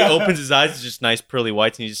 and then he opens his eyes, it's just nice pearly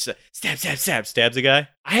whites, and he just stabs a guy.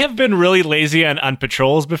 I have been really lazy on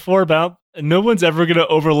patrols before, but no one's ever going to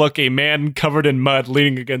overlook a man covered in mud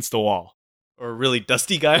leaning against a wall. Or a really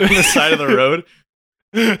dusty guy on the side of the road.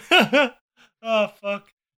 Oh, fuck.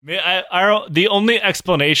 The only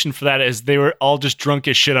explanation for that is they were all just drunk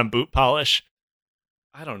as shit on boot polish.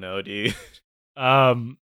 I don't know, dude.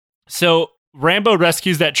 So Rambo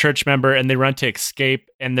rescues that church member and they run to escape,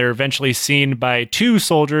 and they're eventually seen by 2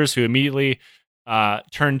 soldiers who immediately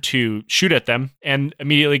turn to shoot at them and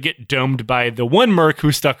immediately get domed by the one merc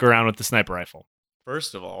who stuck around with the sniper rifle.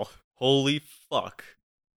 First of all, holy fuck,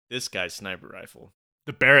 this guy's sniper rifle.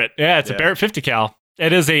 The Barrett. Yeah, it's a Yeah. Barrett 50 cal.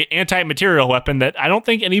 It is a anti-material weapon that I don't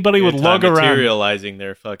think anybody would lug around. Materializing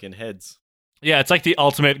their fucking heads. Yeah, it's like the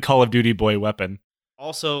ultimate Call of Duty boy weapon.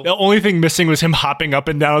 Also, The only thing missing was him hopping up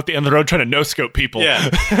and down at the end of the road trying to no-scope people. yeah,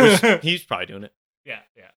 which he's probably doing it. Yeah.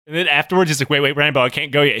 And then afterwards, he's like, wait, Rambo, I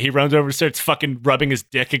can't go yet. He runs over and starts fucking rubbing his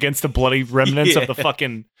dick against the bloody remnants of the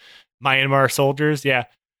fucking Myanmar soldiers. Yeah.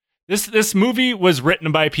 This movie was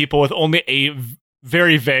written by people with only a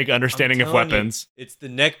very vague understanding I'm of telling you, weapons. it's the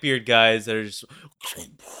neckbeard guys that are just.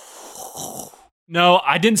 No,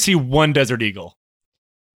 I didn't see one Desert Eagle.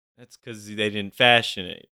 That's because they didn't fashion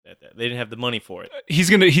it. They didn't have the money for it.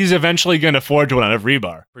 He's eventually gonna forge one out of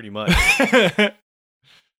rebar. Pretty much.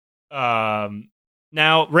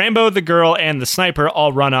 Now, Rambo, the girl, and the sniper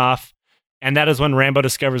all run off, and that is when Rambo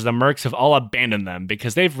discovers the mercs have all abandoned them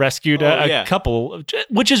because they've rescued a couple,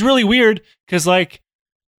 which is really weird because, like...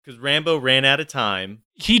 Because Rambo ran out of time.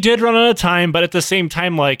 He did run out of time, but at the same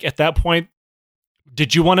time, like, at that point,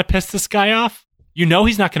 did you want to piss this guy off? You know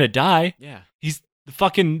he's not going to die. Yeah. He's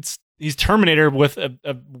Terminator with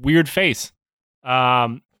a weird face.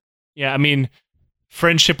 Yeah, I mean,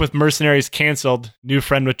 friendship with mercenaries canceled. New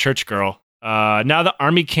friend with church girl. Now the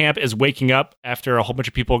army camp is waking up after a whole bunch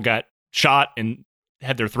of people got shot and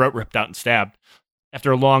had their throat ripped out and stabbed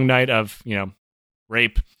after a long night of,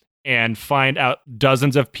 rape, and find out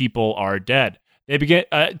dozens of people are dead. They begin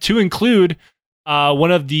to include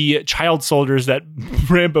one of the child soldiers that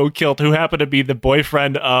Rambo killed, who happened to be the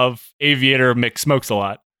boyfriend of Aviator Mick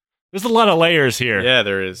Smokes-a-Lot. There's a lot of layers here. Yeah,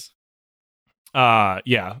 there is.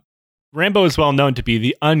 Yeah. Rambo is well known to be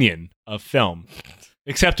the onion of film.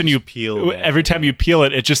 Except when you peel every time you peel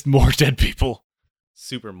it, it's just more dead people.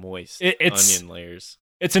 Super moist it's onion layers.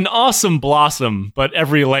 It's an awesome blossom, but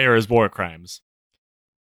every layer is war crimes.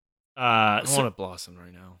 I want to blossom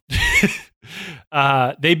right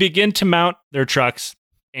now. They begin to mount their trucks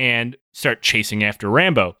and start chasing after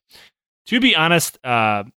Rambo. To be honest,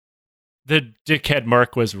 the dickhead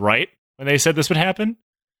Mark was right when they said this would happen.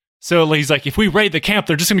 So he's like, if we raid the camp,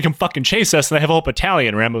 they're just going to come fucking chase us, and they have a whole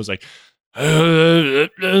battalion. Rambo's like, and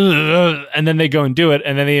then they go and do it,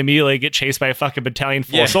 and then they immediately get chased by a fucking battalion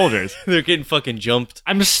full of soldiers. They're getting fucking jumped.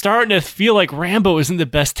 I'm starting to feel like Rambo isn't the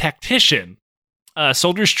best tactician.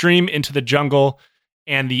 Soldiers stream into the jungle,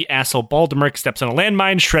 and the asshole Baltimore steps on a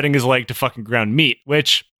landmine, shredding his leg to fucking ground meat,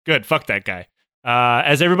 which, good, fuck that guy.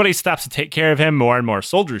 As everybody stops to take care of him, more and more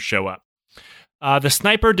soldiers show up. The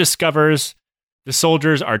sniper discovers the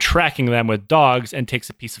soldiers are tracking them with dogs and takes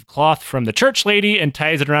a piece of cloth from the church lady and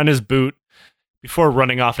ties it around his boot before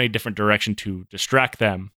running off in a different direction to distract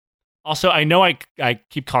them. Also, I know I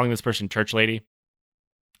keep calling this person church lady.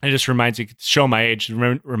 It just reminds me, show my age,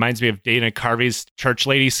 reminds me of Dana Carvey's church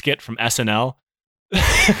lady skit from SNL.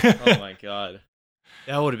 Oh my God.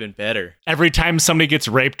 That would have been better. Every time somebody gets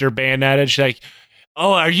raped or bayoneted, she's like,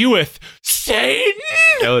 oh, are you with Satan?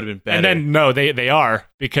 That would have been better. And then, no, they are,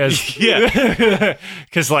 because,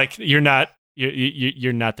 because like, you're not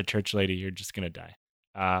the church lady. You're just going to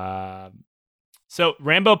die. So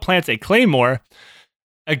Rambo plants a claymore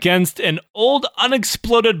against an old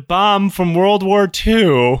unexploded bomb from World War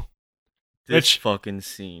II. This fucking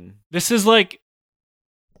scene. This is like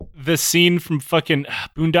the scene from fucking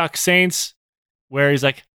Boondock Saints where he's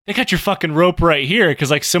like, they got your fucking rope right here,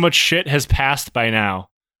 because like so much shit has passed by now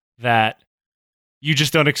that you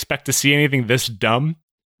just don't expect to see anything this dumb.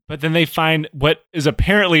 But then they find what is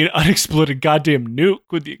apparently an unexploded goddamn nuke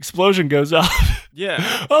when the explosion goes off.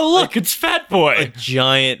 Yeah. Oh, look, it's Fat Boy. A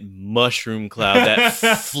giant mushroom cloud that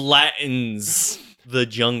flattens the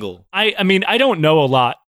jungle. I mean, I don't know a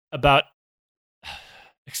lot about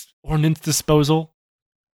ordnance disposal.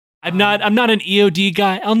 I'm not an EOD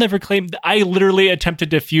guy. I'll never claim that. I literally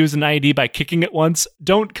attempted to fuse an IED by kicking it once.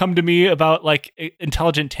 Don't come to me about like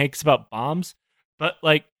intelligent takes about bombs. But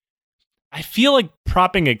like, I feel like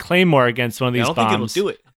propping a claymore against one of these bombs. I don't think it'll do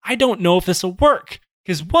it. I don't know if this will work.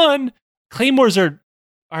 Because one, claymores are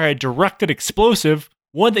a directed explosive.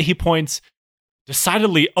 One that he points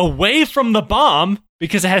decidedly away from the bomb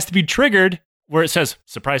because it has to be triggered where it says,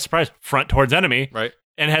 surprise, surprise, front towards enemy. Right.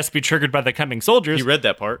 And it has to be triggered by the coming soldiers. You read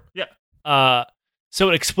that part. Yeah. So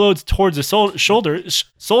it explodes towards the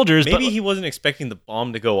soldiers. Maybe he wasn't expecting the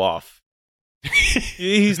bomb to go off.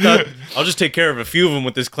 He's not. I'll just take care of a few of them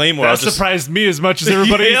with this claymore. That surprised me as much as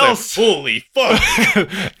everybody else. Like, holy fuck!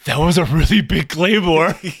 That was a really big claymore.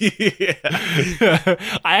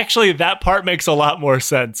 That part makes a lot more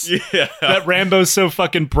sense. Yeah. That Rambo's so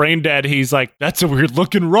fucking brain dead. He's like, that's a weird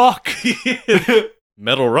looking rock.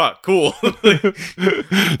 Metal rock, cool.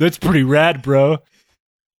 That's pretty rad, bro.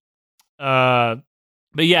 But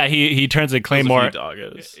yeah, he turns a claymore.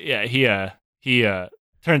 Yeah, he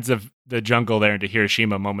turns the jungle there into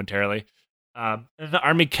Hiroshima momentarily. The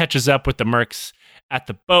army catches up with the mercs at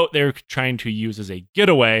the boat they're trying to use as a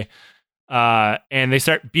getaway, and they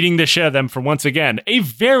start beating the shit out of them for once again a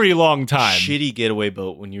very long time. Shitty getaway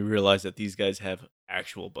boat when you realize that these guys have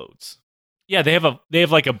actual boats. Yeah, they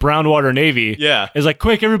have like a brown water navy. Yeah, it's like,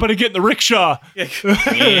 quick, everybody get in the rickshaw.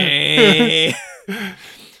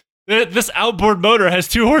 This outboard motor has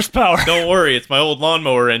 2 horsepower. Don't worry, it's my old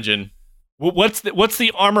lawnmower engine. What's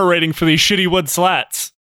the armor rating for these shitty wood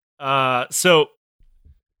slats? And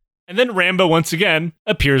And then Rambo once again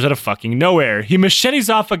appears out of fucking nowhere. He machetes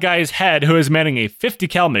off a guy's head who is manning a 50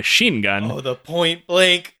 cal machine gun. Oh, the point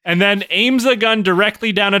blank. And then aims the gun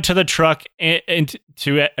directly down into the truck and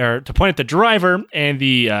to point at the driver and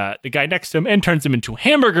the guy next to him and turns him into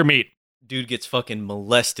hamburger meat. Dude gets fucking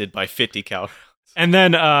molested by 50 cal. And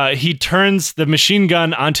then he turns the machine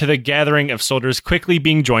gun onto the gathering of soldiers, quickly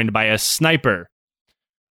being joined by a sniper.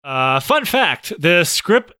 Fun fact, the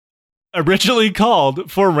script originally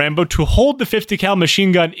called for Rambo to hold the 50 cal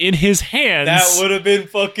machine gun in his hands. That would have been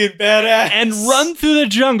fucking badass. And run through the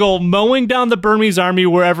jungle, mowing down the Burmese army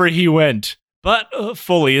wherever he went. But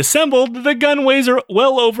fully assembled, the gun weighs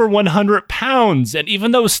well over 100 pounds. And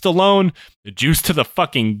even though Stallone, the juice to the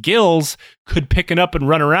fucking gills, could pick it up and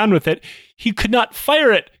run around with it, he could not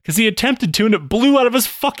fire it because he attempted to and it blew out of his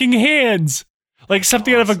fucking hands. Like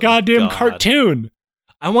something out of a goddamn cartoon.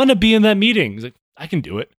 I want to be in that meeting. He's like, I can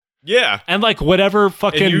do it. Yeah. And like whatever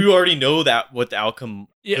fucking... And you already know that what the outcome,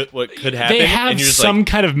 what could happen. They have and you're just some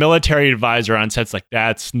kind of military advisor on sets like,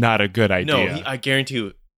 that's not a good idea. No, I guarantee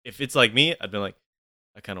you, if it's like me, I'd be like,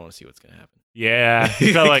 I kind of want to see what's going to happen. Yeah.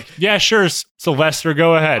 So like, yeah, sure, Sylvester,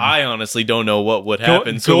 go ahead. I honestly don't know what would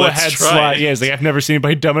happen, so go let's ahead, try it. Yeah, it's like, I've never seen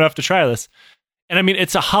anybody dumb enough to try this. And I mean,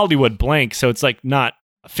 it's a Hollywood blank, so it's like not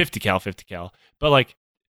a 50 cal, but like,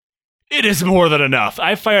 it is more than enough.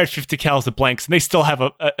 I fired 50 cals at blanks, and they still have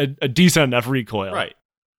a decent enough recoil. Right.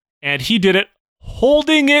 And he did it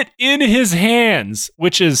holding it in his hands,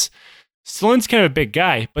 which is, Stallone's kind of a big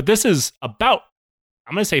guy, but this is about,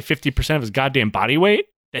 I'm going to say 50% of his goddamn body weight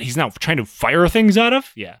that he's now trying to fire things out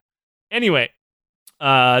of. Yeah. Anyway,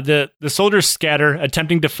 the soldiers scatter,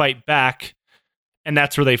 attempting to fight back, and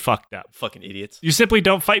that's where they fucked up. Fucking idiots. You simply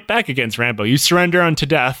don't fight back against Rambo. You surrender unto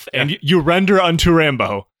death, and you render unto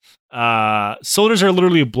Rambo. Soldiers are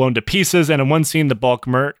literally blown to pieces, and in one scene, the bald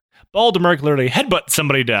Merc literally headbutts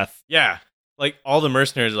somebody to death. Yeah. Like, all the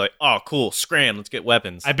mercenaries are like, oh, cool, scram, let's get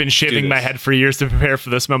weapons. I've been shaving my head for years to prepare for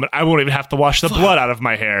this moment. I won't even have to wash the blood out of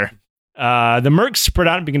my hair. The Mercs spread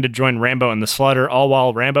out and begin to join Rambo in the slaughter, all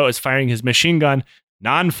while Rambo is firing his machine gun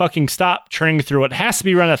non-fucking stop, churning through what has to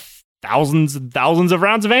be around thousands and thousands of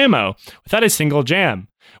rounds of ammo without a single jam.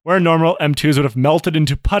 Where normal M2s would have melted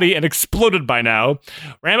into putty and exploded by now,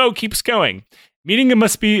 Rambo keeps going. Meaning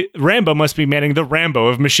Rambo must be manning the Rambo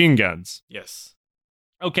of machine guns. Yes.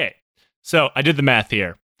 Okay, so I did the math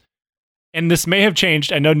here. And this may have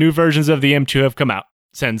changed. I know new versions of the M2 have come out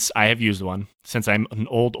since I have used one, since I'm an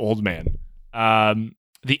old man.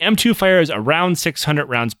 The M2 fires around 600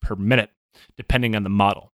 rounds per minute, depending on the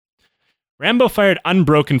model. Rambo fired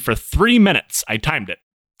unbroken for 3 minutes. I timed it.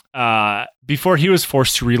 Before he was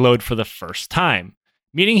forced to reload for the first time,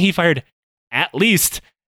 meaning he fired at least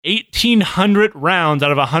 1,800 rounds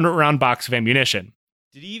out of a 100-round box of ammunition.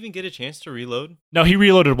 Did he even get a chance to reload? No, he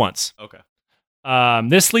reloaded once. Okay.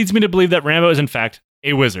 This leads me to believe that Rambo is, in fact,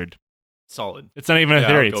 a wizard. Solid. It's not even a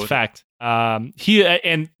theory, it's a fact.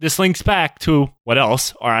 And this links back to, what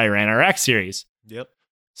else? Our Iran-Iraq series. Yep.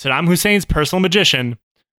 Saddam Hussein's personal magician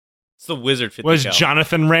It's the wizard 50 was cal.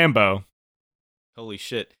 Jonathan Rambo. Holy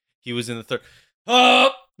shit. He was in the third.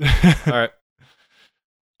 Oh! All right.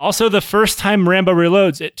 Also, the first time Rambo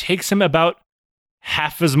reloads, it takes him about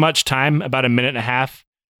half as much time, about a minute and a half,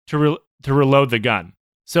 to reload the gun.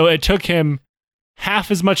 So it took him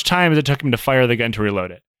half as much time as it took him to fire the gun to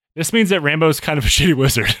reload it. This means that Rambo's kind of a shitty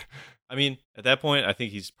wizard. I mean, at that point, I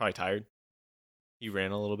think he's probably tired. He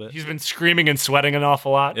ran a little bit. He's been screaming and sweating an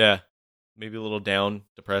awful lot. Yeah. Maybe a little down,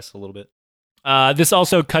 depressed a little bit. This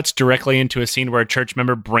also cuts directly into a scene where a church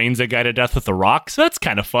member brains a guy to death with a rock, so that's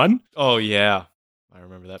kind of fun. Oh, yeah. I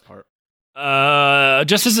remember that part.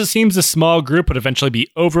 Just as it seems the small group would eventually be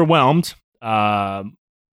overwhelmed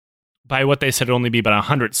by what they said would only be about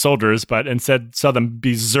 100 soldiers, but instead saw them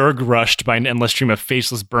be zerg rushed by an endless stream of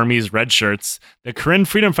faceless Burmese red shirts, the Karen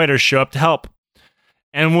freedom fighters show up to help.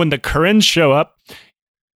 And when the Karens show up,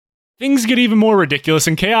 things get even more ridiculous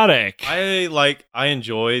and chaotic. I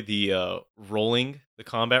enjoy the the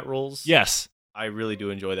combat rolls. Yes. I really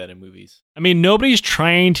do enjoy that in movies. I mean, nobody's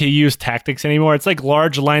trying to use tactics anymore. It's like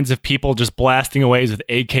large lines of people just blasting away with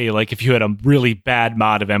AK like if you had a really bad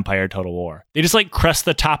mod of Empire Total War. They just like crest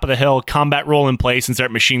the top of the hill, combat roll in place, and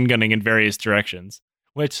start machine gunning in various directions.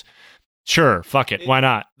 Which, sure, fuck it, why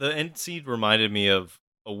not? The end scene reminded me of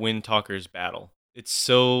a Windtalker's battle. It's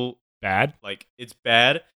so... Bad? Like, it's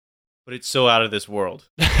bad, but it's so out of this world.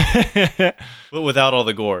 But without all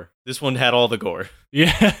the gore. This one had all the gore.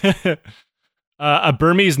 Yeah. A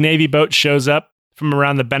Burmese Navy boat shows up from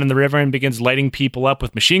around the bend in the river and begins lighting people up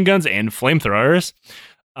with machine guns and flamethrowers.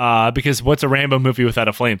 Because what's a Rambo movie without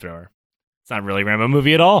a flamethrower? It's not really a Rambo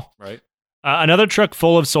movie at all. Right. Another truck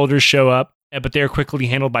full of soldiers show up, but they are quickly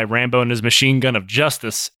handled by Rambo and his machine gun of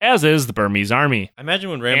justice, as is the Burmese army I imagine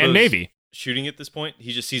when and Rambo's Navy. shooting at this point,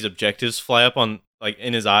 he just sees objectives fly up on like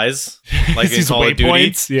in his eyes, like in These Call of Duty.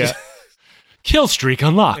 waypoints, yeah. Kill streak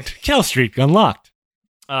unlocked. Kill streak unlocked.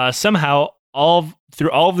 Somehow,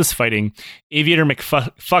 through all of this fighting, Aviator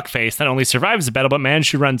McFuckface not only survives the battle, but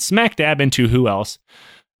manages to run smack dab into who else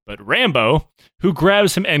but Rambo, who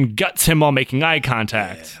grabs him and guts him while making eye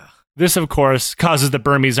contact. Yeah. This, of course, causes the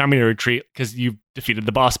Burmese army to retreat because you've defeated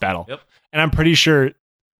the boss battle. Yep. And I'm pretty sure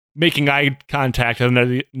making eye contact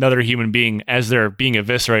with another human being as they're being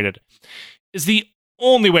eviscerated is the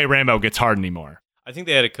only way Rambo gets hard anymore. I think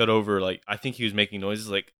they had to cut over. Like I think he was making noises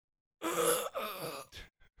like,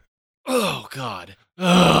 "Oh God."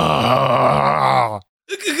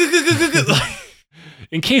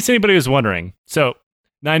 In case anybody was wondering, so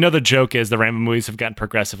now I know the joke is the Rambo movies have gotten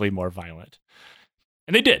progressively more violent.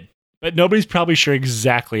 And they did, but nobody's probably sure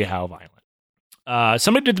exactly how violent.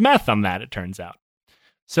 Somebody did the math on that, it turns out.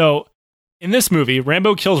 So in this movie,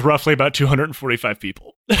 Rambo kills roughly about 245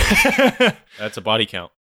 people. That's a body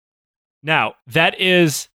count. Now, that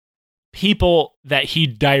is people that he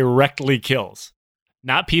directly kills,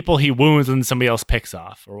 not people he wounds and somebody else picks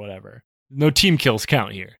off or whatever. No team kills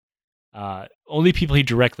count here. Only people he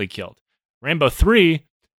directly killed. Rambo 3,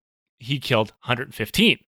 he killed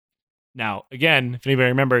 115. Now, again, if anybody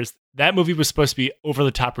remembers, that movie was supposed to be over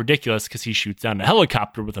the top ridiculous because he shoots down a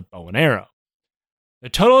helicopter with a bow and arrow. The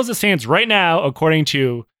total as it stands right now, according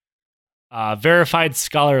to verified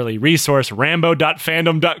scholarly resource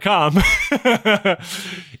rambo.fandom.com,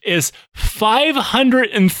 is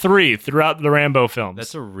 503 throughout the Rambo films.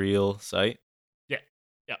 That's a real site. Yeah.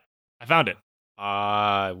 I found it.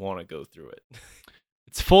 I want to go through it.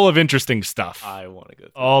 It's full of interesting stuff. I want to go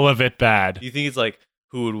through All of it bad. Do you think it's like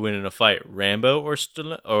who would win in a fight, Rambo or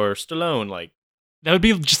Stallone? Like That would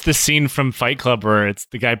be just the scene from Fight Club where it's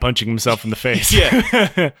the guy punching himself in the face.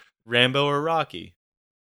 Yeah. Rambo or Rocky?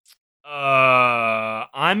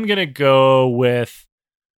 I'm going to go with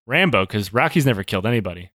Rambo because Rocky's never killed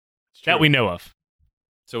anybody It's that true. we know of.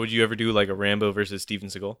 So would you ever do like a Rambo versus Steven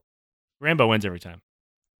Seagal? Rambo wins every time.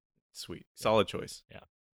 Sweet. Solid choice.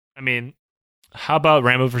 I mean, how about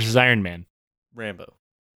Rambo versus Iron Man? Rambo.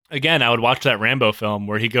 Again, I would watch that Rambo film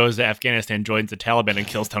where he goes to Afghanistan, joins the Taliban, and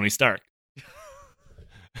kills Tony Stark.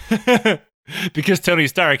 Because Tony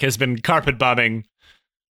Stark has been carpet bombing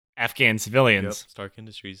Afghan Yep. civilians. Stark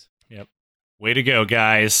Industries. Way to go,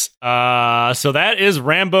 guys. So that is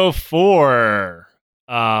Rambo 4.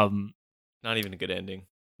 Not even a good ending.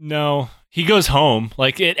 No, he goes home.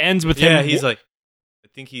 Like, it ends with him. Yeah, he's like, I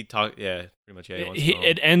think he talked. Yeah, pretty much. Yeah, he wants to go home.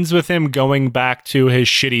 It ends with him going back to his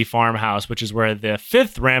shitty farmhouse, which is where the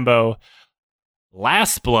 5th Rambo,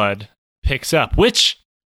 Last Blood, picks up, which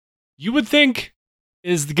you would think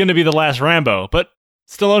is going to be the last Rambo, but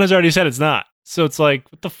Stallone has already said it's not. So it's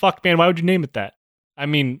like, what the fuck, man? Why would you name it that? I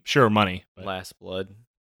mean, sure, money. But Last Blood.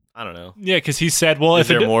 I don't know. yeah, because he said, well, Is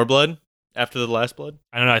if there more blood after the Last Blood?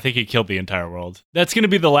 I don't know. I think he killed the entire world. That's going to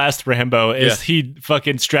be the last Rambo. Is he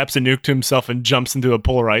fucking straps a nuke to himself and jumps into a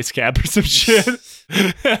polar ice cap or some shit?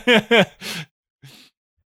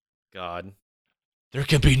 God. There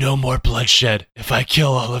can be no more bloodshed if I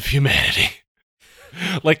kill all of humanity.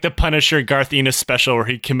 Like the Punisher Garth Ennis special where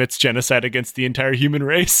he commits genocide against the entire human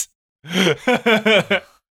race. This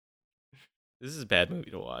is a bad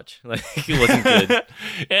movie to watch. Like it wasn't good.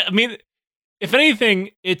 I mean, if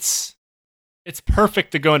anything, it's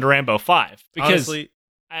perfect to go into Rambo 5 because Honestly,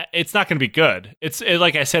 it's not going to be good.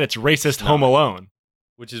 Like I said, it's racist It's Home not. Alone.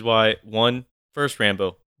 which is why first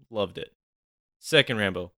Rambo, loved it. Second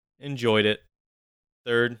Rambo, enjoyed it.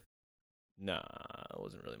 Third, nah, it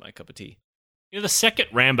wasn't really my cup of tea. You know, the second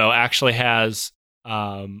Rambo actually has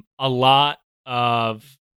a lot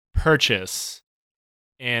of purchase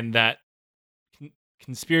and that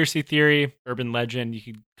conspiracy theory, urban legend, you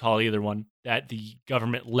could call it either one, that the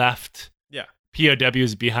government left Yeah.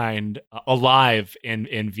 POWs behind alive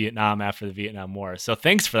in Vietnam after the Vietnam War. So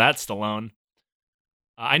thanks for that, Stallone.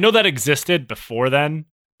 I know that existed before then,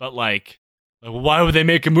 but like why would they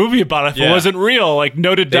make a movie about it if it Yeah. wasn't real? Like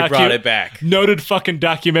They brought it back. noted fucking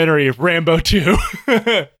documentary of Rambo 2.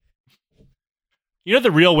 You know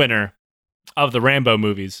the real winner of the Rambo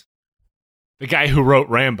movies? The guy who wrote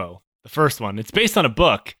Rambo, the first one. It's based on a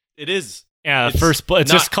book. It is Yeah, It's First Blood.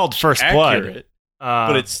 It's not just called First Blood. accurate,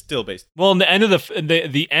 but it's still based. well, in the end of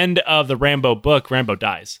the end of the Rambo book, Rambo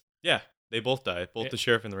dies. Yeah, they both die. Both the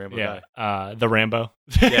sheriff and the Rambo Yeah, die. the Rambo.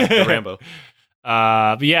 Yeah, the Rambo.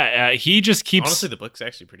 But yeah, he just keeps. Honestly, the book's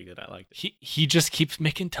actually pretty good. I liked it. he just keeps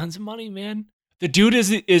making tons of money, man. The dude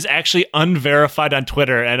is actually unverified on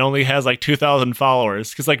Twitter and only has like 2,000 followers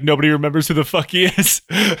because like nobody remembers who the fuck he is.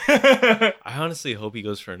 I honestly hope he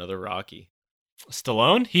goes for another Rocky.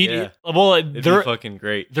 Stallone? Yeah. Well, It'd be they're fucking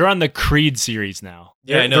great. they're on the Creed series now.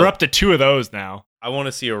 Yeah, I know. They're up to 2 of those now. I want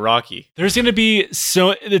to see a Rocky. There's gonna be it's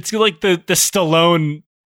like the Stallone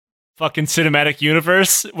fucking cinematic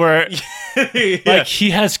universe where Yeah. like he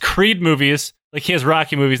has Creed movies. Like he has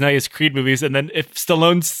Rocky movies, now he has Creed movies, and then if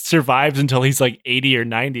Stallone survives until he's like 80 or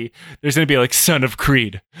 90, there's gonna be like Son of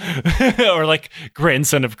Creed. Or like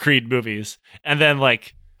grandson of Creed movies. And then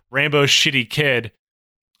like Rambo's shitty kid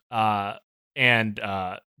and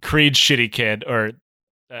Creed's shitty kid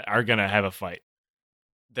are gonna have a fight.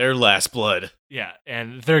 Their last blood. Yeah,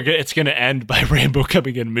 and it's gonna end by Rambo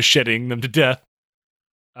coming in and macheting them to death.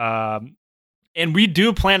 And we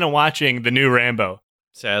do plan on watching the new Rambo.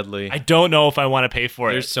 Sadly. I don't know if I want to pay for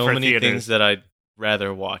it. There's so for many theaters. things that I'd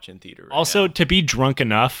rather watch in theater. Right Also, now. to be drunk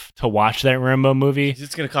enough to watch that Rambo movie,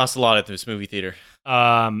 It's going to cost a lot at this movie theater.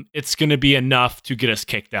 it's going to be enough to get us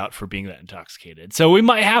kicked out for being that intoxicated. So we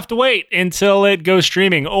might have to wait until it goes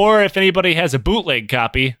streaming. Or if anybody has a bootleg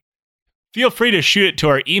copy, feel free to shoot it to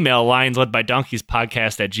our email,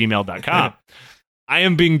 lionsledbydonkeys@gmail.com. I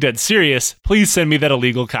am being dead serious. Please send me that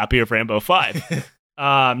illegal copy of Rambo 5.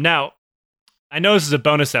 Now, I know this is a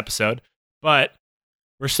bonus episode, but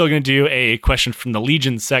we're still going to do a question from the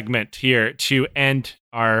Legion segment here to end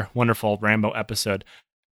our wonderful Rambo episode.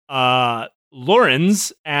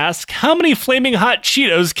 Lawrence asks, how many flaming hot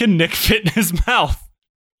Cheetos can Nick fit in his mouth?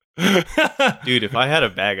 Dude, if I had a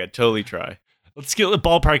bag, I'd totally try. Let's get a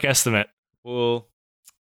ballpark estimate. Well,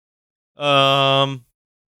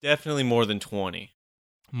 definitely more than 20.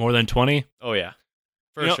 More than 20? Oh, yeah.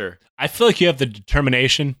 For You know, sure. I feel like you have the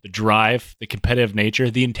determination, the drive, the competitive nature,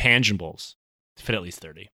 the intangibles to fit at least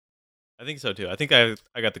 30. I think so, too. I think I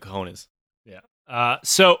got the cojones.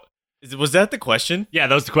 So, Was that the question? yeah,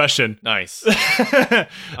 that was the question. Nice.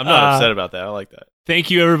 I'm not upset about that. I like that.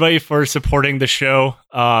 Thank you, everybody, for supporting the show.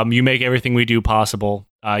 You make everything we do possible.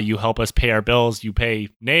 You help us pay our bills. You pay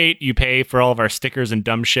Nate. You pay for all of our stickers and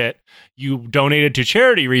dumb shit. You donated to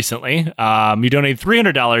charity recently. You donated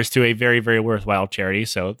 $300 to a very, very worthwhile charity.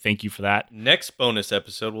 So thank you for that. Next bonus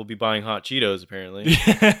episode, we'll be buying hot Cheetos, apparently,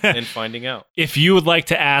 and finding out. If you would like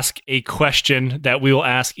to ask a question that we will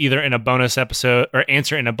ask either in a bonus episode or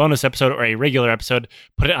answer in a bonus episode or a regular episode,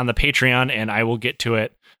 put it on the Patreon and I will get to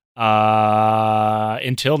it.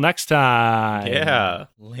 Until next time. Yeah,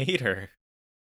 later.